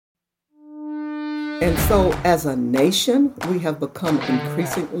And so, as a nation, we have become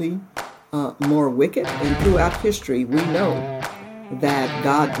increasingly more wicked. And throughout history, we know that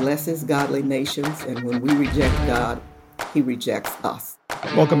God blesses godly nations. And when we reject God, he rejects us.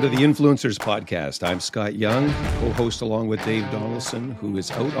 Welcome to the Influencers Podcast. I'm Scott Young, co-host along with Dave Donaldson, who is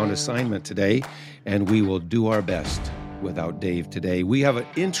out on assignment today, and we will do our best without Dave today. We have an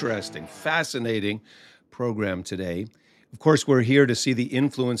interesting, fascinating program today. Of course, we're here to see the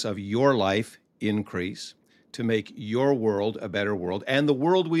influence of your life increase, to make your world a better world, and the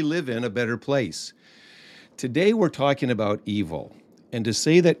world we live in a better place. Today, we're talking about evil. And to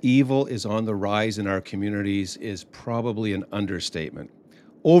say that evil is on the rise in our communities is probably an understatement.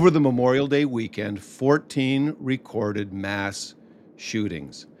 Over the Memorial Day weekend, 14 recorded mass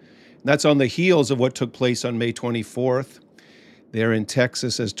shootings. That's on the heels of what took place on May 24th there in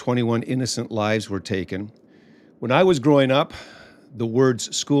Texas as 21 innocent lives were taken. When I was growing up, the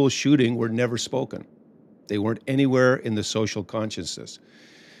words school shooting were never spoken. They weren't anywhere in the social consciousness.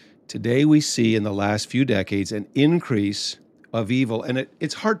 Today we see in the last few decades an increase of evil, and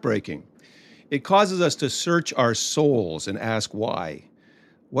it's heartbreaking. It causes us to search our souls and ask why.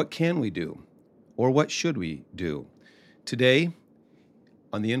 What can we do? Or what should we do? Today,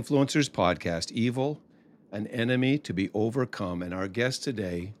 on the Influencers Podcast, Evil, an Enemy to be Overcome. And our guest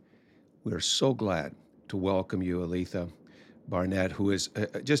today, we're so glad to welcome you, Aletha Barnett, who has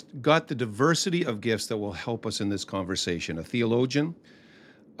just got the diversity of gifts that will help us in this conversation. A theologian,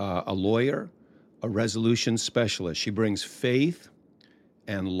 a lawyer, a resolution specialist. She brings faith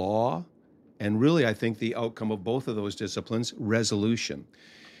and law, and really, I think the outcome of both of those disciplines, resolution.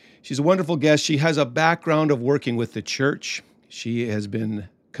 She's a wonderful guest. She has a background of working with the church. She has been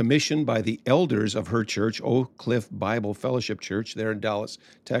commissioned by the elders of her church, Oak Cliff Bible Fellowship Church, there in Dallas,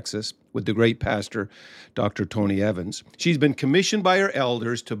 Texas, with the great pastor, Dr. Tony Evans. She's been commissioned by her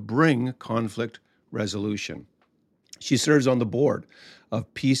elders to bring conflict resolution. She serves on the board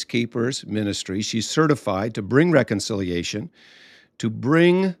of Peacekeepers Ministry. She's certified to bring reconciliation, to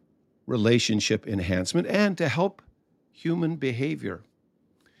bring relationship enhancement, and to help human behavior.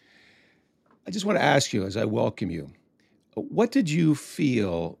 I just want to ask you, as I welcome you, what did you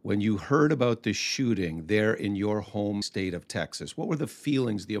feel when you heard about the shooting there in your home state of Texas? What were the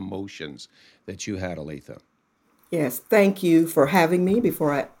feelings, the emotions that you had, Aletha? Yes, thank you for having me.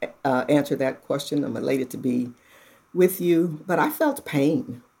 Before I answer that question, I'm elated to be with you, but I felt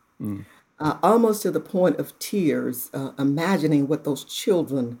pain, almost to the point of tears, imagining what those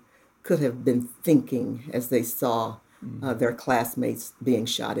children could have been thinking as they saw their classmates being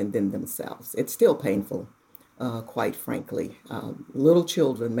shot and then themselves. It's still painful, quite frankly. Little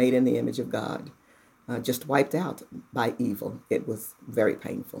children made in the image of God, just wiped out by evil. It was very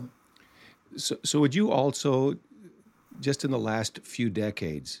painful. So would you also, just in the last few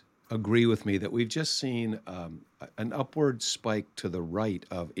decades, agree with me that we've just seen an upward spike to the right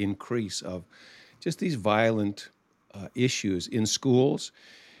of increase of just these violent issues in schools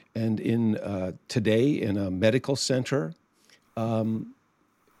and in today in a medical center?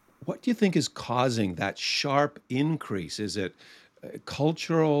 What do you think is causing that sharp increase? Is it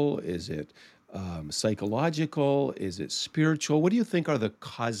cultural? Is it psychological? Is it spiritual? What do you think are the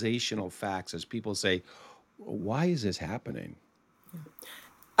causational facts as people say, why is this happening?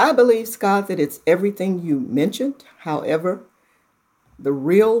 I believe, Scott, that it's everything you mentioned. However, the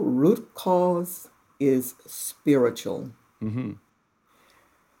real root cause is spiritual. Mm-hmm.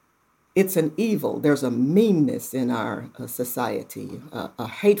 It's an evil. There's a meanness in our society, a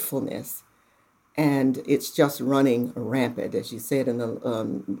hatefulness, and it's just running rampant. As you said, in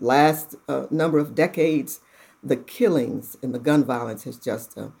the last number of decades, the killings and the gun violence has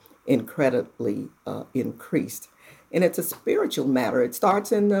just incredibly increased. And it's a spiritual matter. It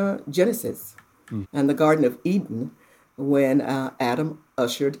starts in Genesis and the Garden of Eden when Adam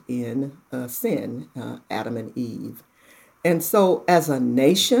ushered in sin, Adam and Eve. And so as a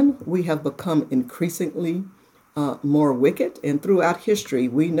nation, we have become increasingly more wicked. And throughout history,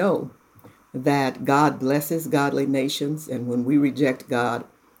 we know that God blesses godly nations. And when we reject God,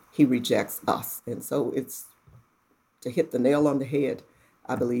 he rejects us. And so it's to hit the nail on the head.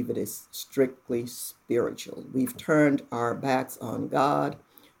 I believe it is strictly spiritual. We've turned our backs on God.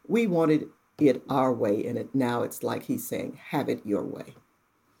 We wanted it our way. And now it's like he's saying, have it your way.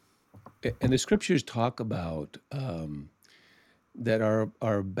 And the scriptures talk about that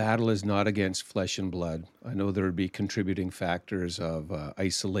our battle is not against flesh and blood. I know there would be contributing factors of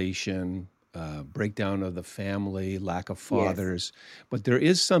isolation, breakdown of the family, lack of fathers. Yes. But there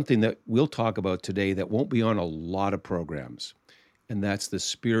is something that we'll talk about today that won't be on a lot of programs, and that's the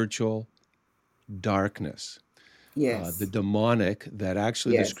spiritual darkness the Yes. demonic that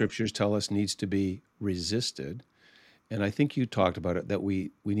actually the Yes. scriptures tell us needs to be resisted. And I think you talked about it that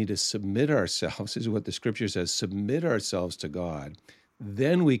we need to submit ourselves, is what the scripture says, submit ourselves to God.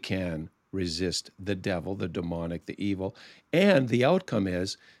 Then we can resist the devil, the demonic, the evil. And the outcome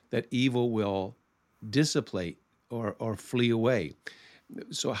is that evil will dissipate or flee away.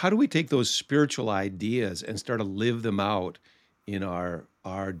 So how do we take those spiritual ideas and start to live them out in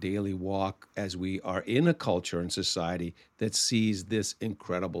our daily walk as we are in a culture and society that sees this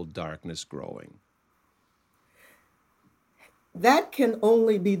incredible darkness growing? That can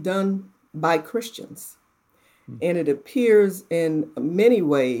only be done by Christians. Mm, And it appears in many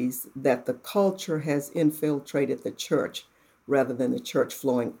ways that the culture has infiltrated the church rather than the church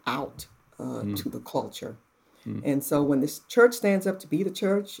flowing out mm, to the culture. mm, And so when this church stands up to be the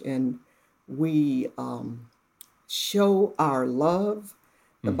church and we show our love,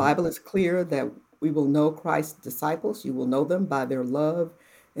 the mhm, Bible is clear that we will know Christ's disciples. You will know them by their love.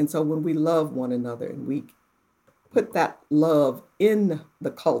 And so when we love one another and we put that love in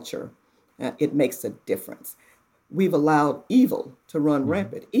the culture, it makes a difference. We've allowed evil to run mhm,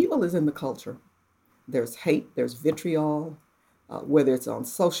 rampant. Evil is in the culture. There's hate, there's vitriol, whether it's on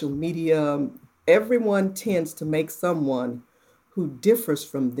social media. Everyone tends to make someone who differs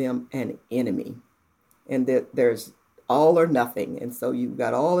from them an enemy, and that there's all or nothing. And so you've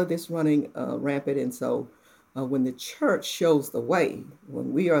got all of this running rampant. And so when the church shows the way,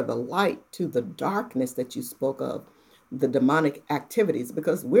 when we are the light to the darkness that you spoke of, the demonic activities,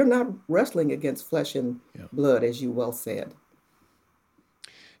 because we're not wrestling against flesh and yeah. blood, as you well said.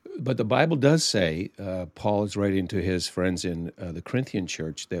 But the Bible does say, Paul is writing to his friends in the Corinthian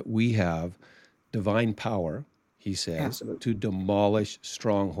church, that we have divine power, he says, Absolutely. to demolish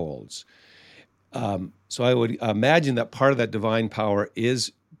strongholds. So I would imagine that part of that divine power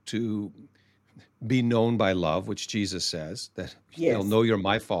is to be known by love, which Jesus says that they'll Yes, know you're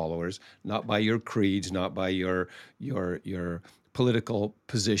my followers, not by your creeds, not by your political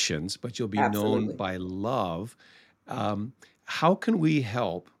positions, but you'll be known absolutely. by love. Um, how can we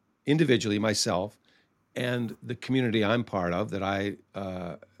help individually, myself, and the community I'm part of that I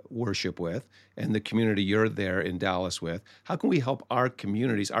worship with, and the community you're there in Dallas with? How can we help our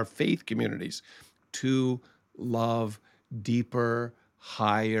communities, our faith communities, to love deeper,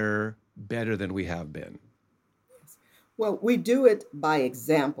 higher, better than we have been? Well, we do it by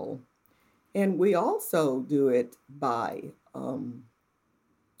example, and we also do it by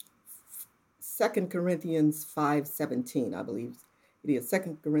 2 Corinthians 5:17, I believe it is.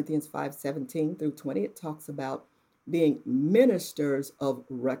 2 Corinthians 5:17 through 20. It talks about being ministers of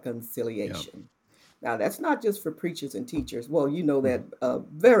Yeah. reconciliation. Now, that's not just for preachers and teachers. Well, you know Mhm. that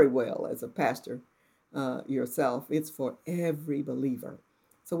very well as a pastor yourself. It's for every believer.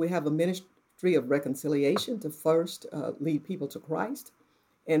 So we have a ministry of reconciliation to first lead people to Christ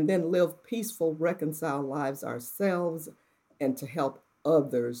and then live peaceful, reconciled lives ourselves and to help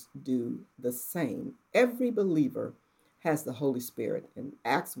others do the same. Every believer has the Holy Spirit. In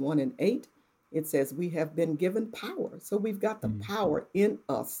Acts 1 and 8, it says we have been given power. So we've got the Mhm. power in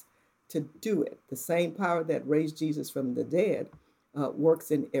us to do it. The same power that raised Jesus from the dead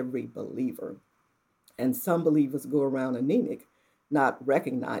works in every believer. And some believers go around anemic, not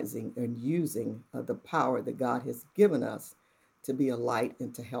recognizing and using the power that God has given us to be a light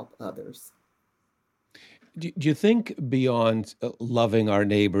and to help others. Do you think beyond loving our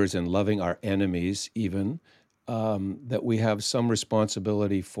neighbors and loving our enemies, even, that we have some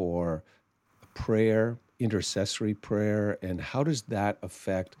responsibility for prayer, intercessory prayer, and how does that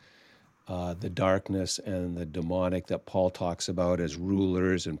affect the darkness and the demonic that Paul talks about as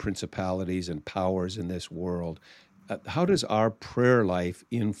rulers and principalities and powers in this world? How does our prayer life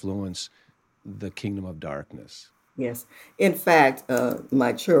influence the kingdom of darkness? Yes. In fact,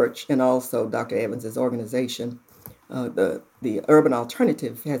 my church and also Dr. Evans's organization, the Urban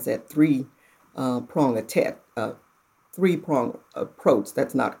Alternative, has that prong attack, three prong approach.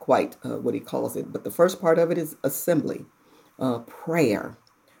 That's not quite what he calls it, but the first part of it is assembly, prayer.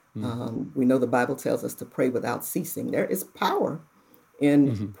 Mm. We know the Bible tells us to pray without ceasing. There is power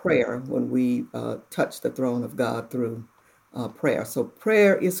in Hmm. prayer when we touch the throne of God through prayer. So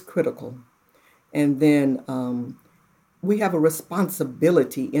prayer is critical. And then we have a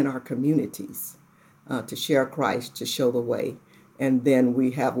responsibility in our communities to share Christ, to show the way. And then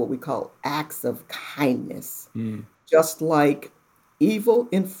we have what we call acts of kindness. Mm. Just like evil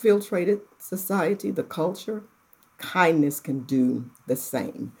infiltrated society, the culture, kindness can do the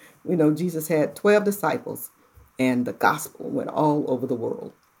same. We know Jesus had 12 disciples, and the gospel went all over the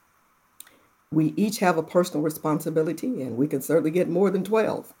world. We each have a personal responsibility, and we can certainly get more than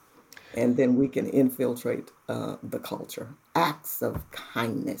 12. and then we can infiltrate the culture. Acts of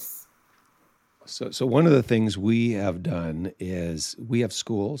kindness. So one of the things we have done is we have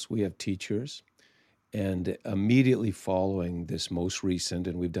schools, we have teachers, and immediately following this most recent,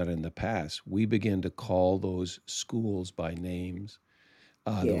 and we've done it in the past, we begin to call those schools by names,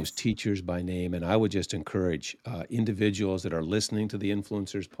 those Yes, teachers by name. And I would just encourage individuals that are listening to the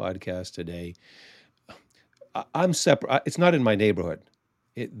Influencers podcast today. I'm separate. It's not in my neighborhood.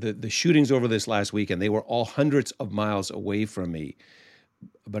 The shootings over this last weekend, they were all hundreds of miles away from me.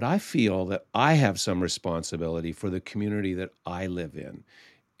 But I feel that I have some responsibility for the community that I live in,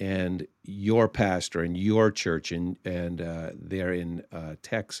 and your pastor and your church, and there in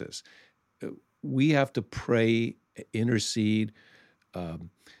Texas. We have to pray, intercede.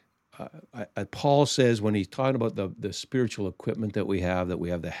 Um, Paul says when he's talking about the spiritual equipment that we have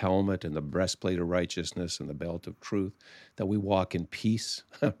the helmet and the breastplate of righteousness and the belt of truth, that we walk in peace,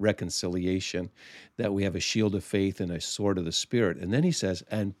 reconciliation, that we have a shield of faith and a sword of the Spirit. And then he says,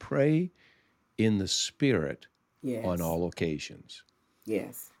 and pray in the Spirit on yes, all occasions.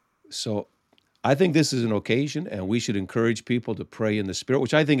 yes, So I think this is an occasion, and we should encourage people to pray in the Spirit,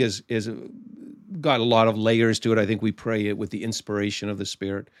 which I think is got a lot of layers to it. I think we pray it with the inspiration of the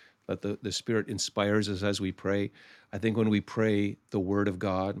Spirit, that the Spirit inspires us as we pray. I think when we pray the Word of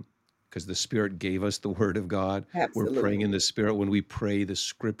God, because the Spirit gave us the Word of God, we're praying absolutely. in the Spirit when we pray the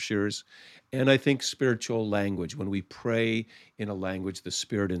Scriptures. And I think spiritual language, when we pray in a language, the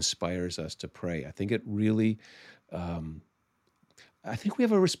Spirit inspires us to pray. I think it really um, I think we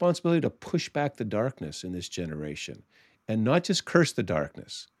have a responsibility to push back the darkness in this generation, and not just curse the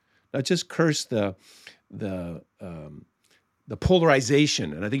darkness, not just curse the um, the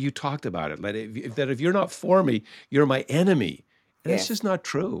polarization. And I think you talked about it. That if you're not for me, you're my enemy, and that's Yes, just not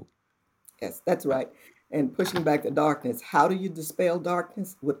true. yes, that's Uh, right. And pushing back the darkness. How do you dispel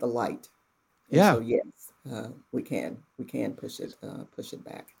darkness? With the light. And yeah. so, yes, we can push it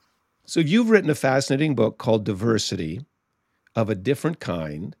back. So you've written a fascinating book called Diversity of a Different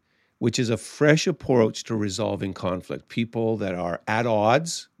Kind, which is a fresh approach to resolving conflict. People that are at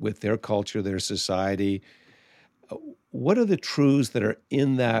odds with their culture, their society. What are the truths that are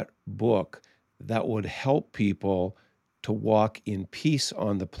in that book that would help people to walk in peace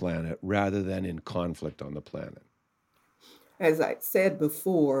on the planet rather than in conflict on the planet? As I said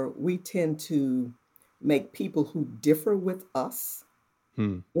before, we tend to make people who differ with us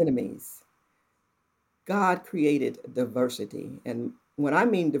Hmm. enemies. God created diversity. And when I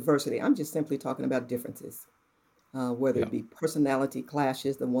mean diversity, I'm just simply talking about differences, whether Yeah. it be personality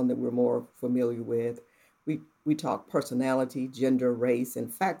clashes, the one that we're more familiar with. We talk personality, gender, race. In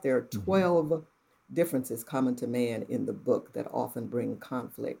fact, there are Hmm. 12 differences common to man in the book that often bring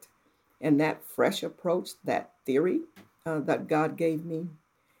conflict. And that fresh approach, that theory that God gave me,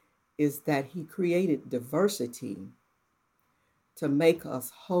 is that He created diversity to make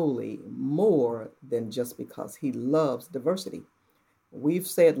us holy more than just because He loves diversity. We've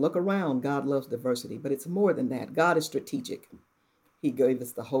said, look around, God loves diversity, but it's more than that. God is strategic. He gave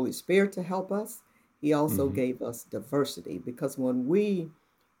us the Holy Spirit to help us. He also Hmm. gave us diversity because when we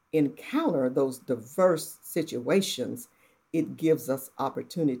encounter those diverse situations, it gives us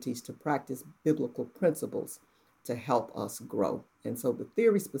opportunities to practice biblical principles to help us grow. And so the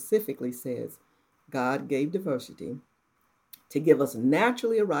theory specifically says God gave diversity to give us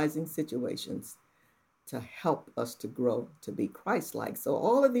naturally arising situations to help us to grow to be Christ like. So,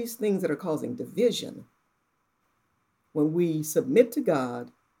 all of these things that are causing division, when we submit to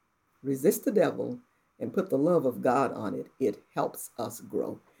God, resist the devil, and put the love of God on it, it helps us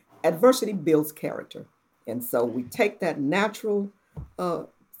grow. Adversity builds character. And so we take that natural uh,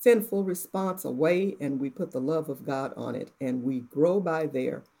 sinful response away and we put the love of God on it and we grow by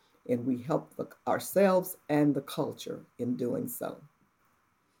there and we help ourselves and the culture in doing so.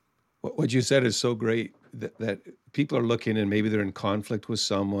 What you said is so great that people are looking and maybe they're in conflict with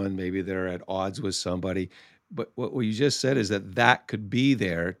someone, maybe they're at odds with somebody. But what you just said is that could be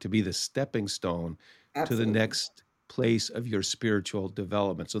there to be the stepping stone to the Absolutely. next place of your spiritual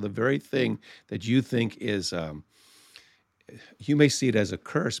development. So the very thing that you think is, you may see it as a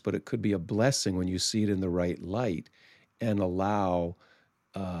curse, but it could be a blessing when you see it in the right light and allow,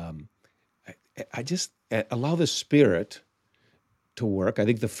 um, I just allow the Spirit to work. I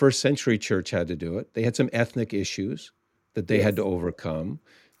think the first century church had to do it. They had some ethnic issues that they had to Yes. overcome.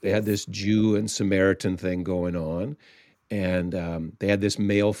 They had Yes. this Jew and Samaritan thing going on, and they had this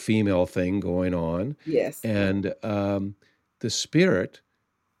male female thing going on. Yes. And the Spirit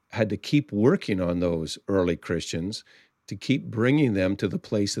had to keep working on those early Christians to keep bringing them to the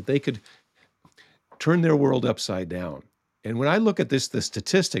place that they could turn their world upside down. And when I look at this, the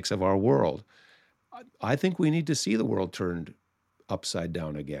statistics of our world, I think we need to see the world turned upside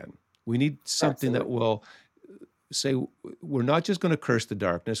down again. We need something that Absolutely. will say, we're not just going to curse the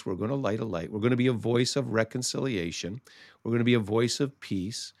darkness, we're going to light a light. We're going to be a voice of reconciliation. We're going to be a voice of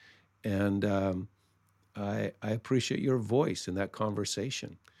peace. And I appreciate your voice in that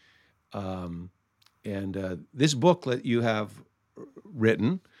conversation. And this book that you have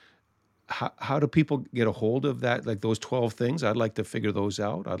written, how do people get a hold of that? Like those 12 things, I'd like to figure those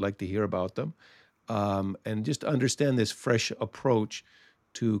out. I'd like to hear about them. And just understand this fresh approach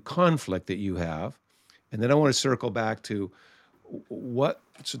to conflict that you have. And then I want to circle back to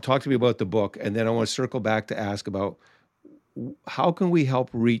so talk to me about the book. And then I want to circle back to ask about how can we help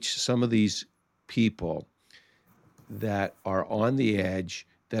reach some of these people that are on the edge,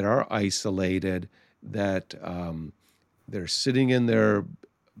 that are isolated, that they're sitting in their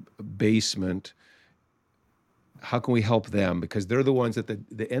basement. How can we help them? Because they're the ones that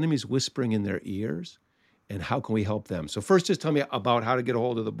the enemy's whispering in their ears. And how can we help them? So first, just tell me about how to get a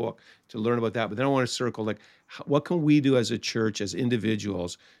hold of the book to learn about that. But then I want to circle like, what can we do as a church, as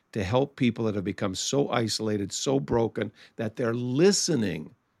individuals, to help people that have become so isolated, so broken, that they're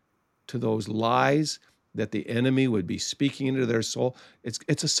listening to those lies that the enemy would be speaking into their soul?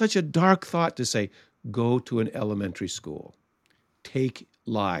 Such a dark thought to say, go to an elementary school, take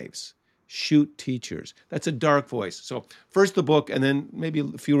lives, shoot teachers. That's a dark voice. So first the book, and then maybe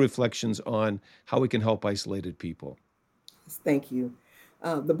a few reflections on how we can help isolated people. Thank you.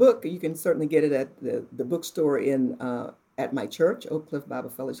 The book, you can certainly get it at the bookstore at my church, Oak Cliff Bible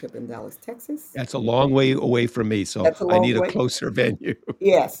Fellowship in Dallas, Texas. That's a long way away from me, so That's a I long need a way. closer venue.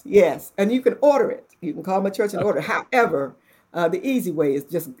 Yes, yes. And you can order it. You can call my church and order it. However, the easy way is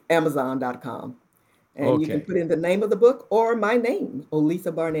just Amazon.com. And you can Okay. put in the name of the book or my name,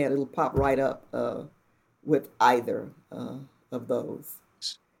 Olitha Barnett. It'll pop right up with either of those.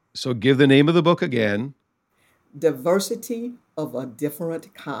 So give the name of the book again. Diversity of a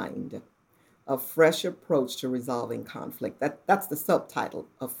Different Kind, a fresh approach to resolving conflict. That's the subtitle,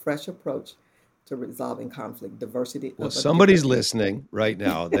 a fresh approach to resolving conflict, diversity Well, of a somebody's different. listening right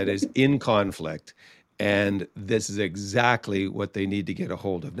now that is in conflict, and this is exactly what they need to get a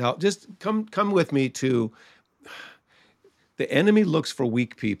hold of. Now, just come with me to the enemy looks for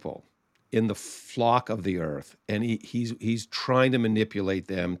weak people in the flock of the earth, and he's trying to manipulate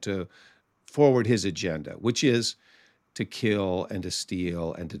them to forward his agenda, which is to kill and to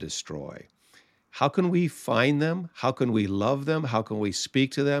steal and to destroy. How can we find them? How can we love them? How can we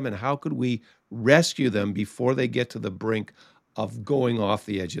speak to them? And how could we rescue them before they get to the brink of going off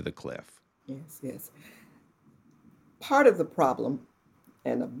the edge of the cliff? Yes, yes. Part of the problem,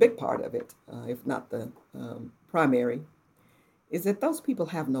 and a big part of it, if not the primary, is that those people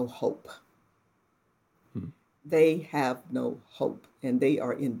have no hope. Hmm. They have no hope and they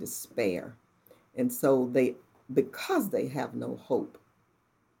are in despair. And so because they have no hope,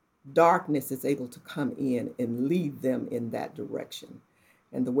 darkness is able to come in and lead them in that direction.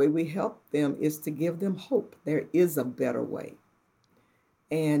 And the way we help them is to give them hope. There is a better way.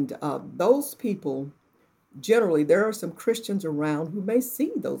 And those people, generally, there are some Christians around who may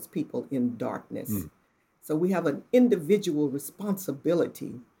see those people in darkness. Hmm. So we have an individual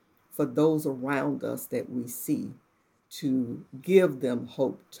responsibility for those around us that we see to give them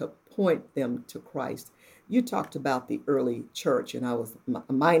hope, to point them to Christ. You talked about the early church, and I was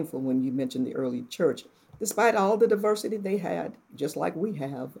mindful when you mentioned the early church. Despite all the diversity they had, just like we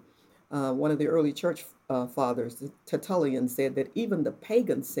have, one of the early church fathers, Tertullian, said that even the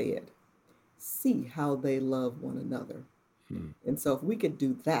pagans said, see how they love one another. Hmm. And so if we could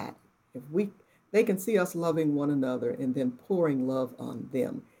do that, if we they can see us loving one another and then pouring love on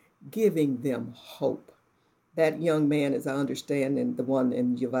them, giving them hope. That young man, as I understand, and the one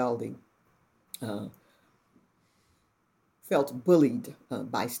in Uvalde, uh, felt bullied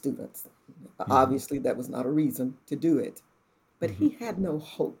by students. Mm-hmm. Obviously, that was not a reason to do it, but Mm-hmm. he had no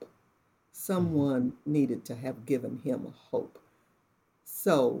hope. Mm-hmm. Someone needed to have given him hope.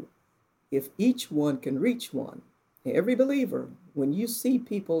 So if each one can reach one, every believer, when you see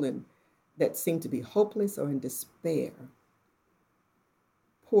people that seem to be hopeless or in despair,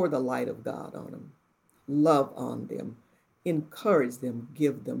 pour the light of God on them, love on them, encourage them,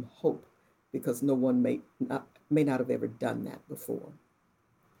 give them hope, because no one may not have ever done that before.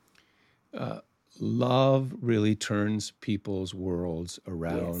 Uh, Love really turns people's worlds Yes,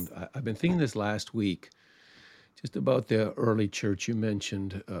 around. I've been thinking this last week just about the early church. You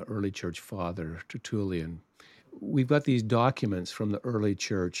mentioned early church father Tertullian. We've got these documents from the early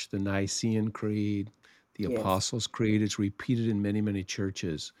church, the Nicene Creed, the yes, Apostles' Creed. It's repeated in many, many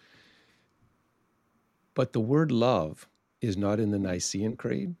churches. But the word love is not in the Nicene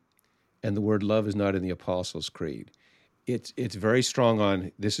Creed, and the word love is not in the Apostles' Creed. It's very strong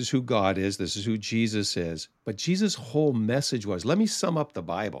on this is who God is, this is who Jesus is. But Jesus' whole message was, let me sum up the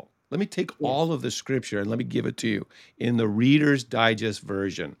Bible. Let me take Yes. all of the scripture and let me give it to you in the Reader's Digest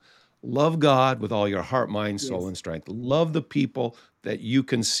version. Love God with all your heart, mind, soul, Yes. and strength. Love the people that you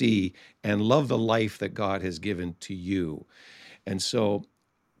can see and love the life that God has given to you. And so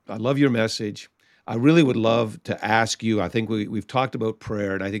I love your message. I really would love to ask you. I think we've talked about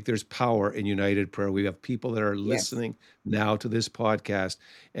prayer, and I think there's power in united prayer. We have people that are Yes. listening now to this podcast.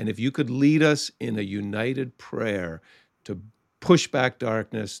 And if you could lead us in a united prayer to push back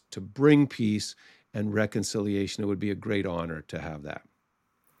darkness, to bring peace and reconciliation, it would be a great honor to have that.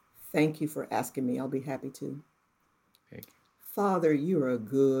 Thank you for asking me. I'll be happy to. Thank you. Father, you are a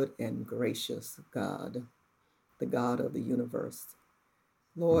good and gracious God, the God of the universe.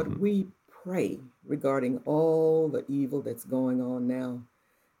 Lord, Mm-hmm. we pray regarding all the evil that's going on now,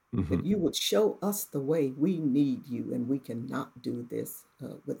 Mm-hmm. that you would show us the way. We need you, and we cannot do this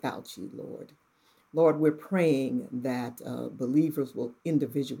without you, Lord. Lord, we're praying that believers will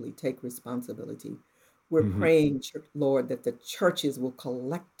individually take responsibility. We're Mm-hmm. praying, Lord, that the churches will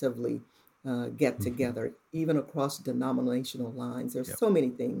collectively get Mm-hmm. together, even across denominational lines. There's Yep. so many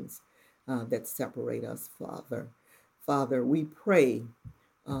things that separate us, Father. Father, we pray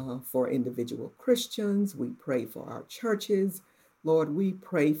for individual Christians. We pray for our churches. Lord, we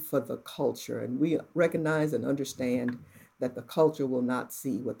pray for the culture, and we recognize and understand that the culture will not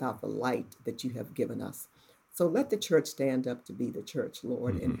see without the light that you have given us. So let the church stand up to be the church,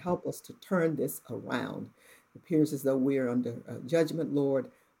 Lord, and Mm-hmm. help us to turn this around. It appears as though we're under judgment, Lord,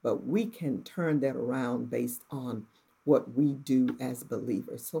 but we can turn that around based on what we do as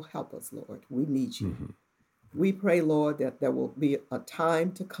believers. So help us, Lord. We need you. Mm-hmm. We pray, Lord, that there will be a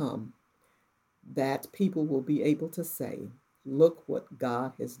time to come that people will be able to say, look what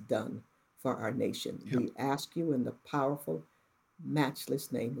God has done for our nation. Yep. We ask you in the powerful,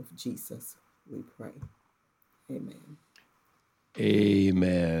 matchless name of Jesus, we pray. Amen.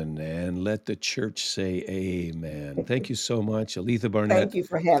 Amen. And let the church say amen. Thank you so much, Aletha Thank Barnett, you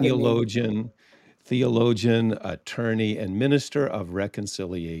for having me. theologian, attorney, and minister of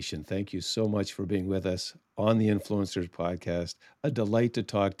reconciliation. Thank you so much for being with us on the Influencers Podcast. A delight to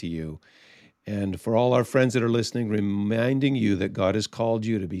talk to you. And for all our friends that are listening, reminding you that God has called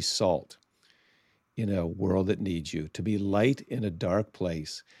you to be salt in a world that needs you, to be light in a dark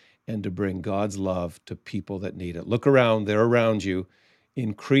place, and to bring God's love to people that need it. Look around, they're around you.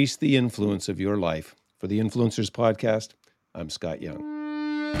 Increase the influence of your life. For the Influencers Podcast, I'm Scott Young.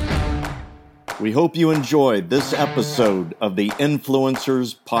 We hope you enjoyed this episode of the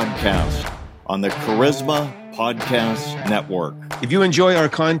Influencers Podcast on the Charisma Podcast Network. If you enjoy our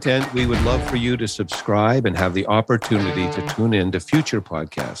content, we would love for you to subscribe and have the opportunity to tune in to future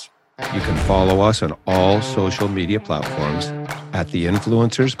podcasts. You can follow us on all social media platforms at the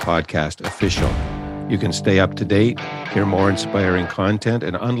Influencers Podcast Official. You can stay up to date, hear more inspiring content,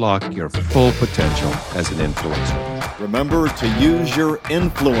 and unlock your full potential as an influencer. Remember to use your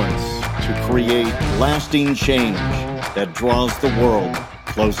influence to create lasting change that draws the world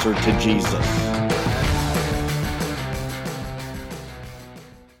closer to Jesus.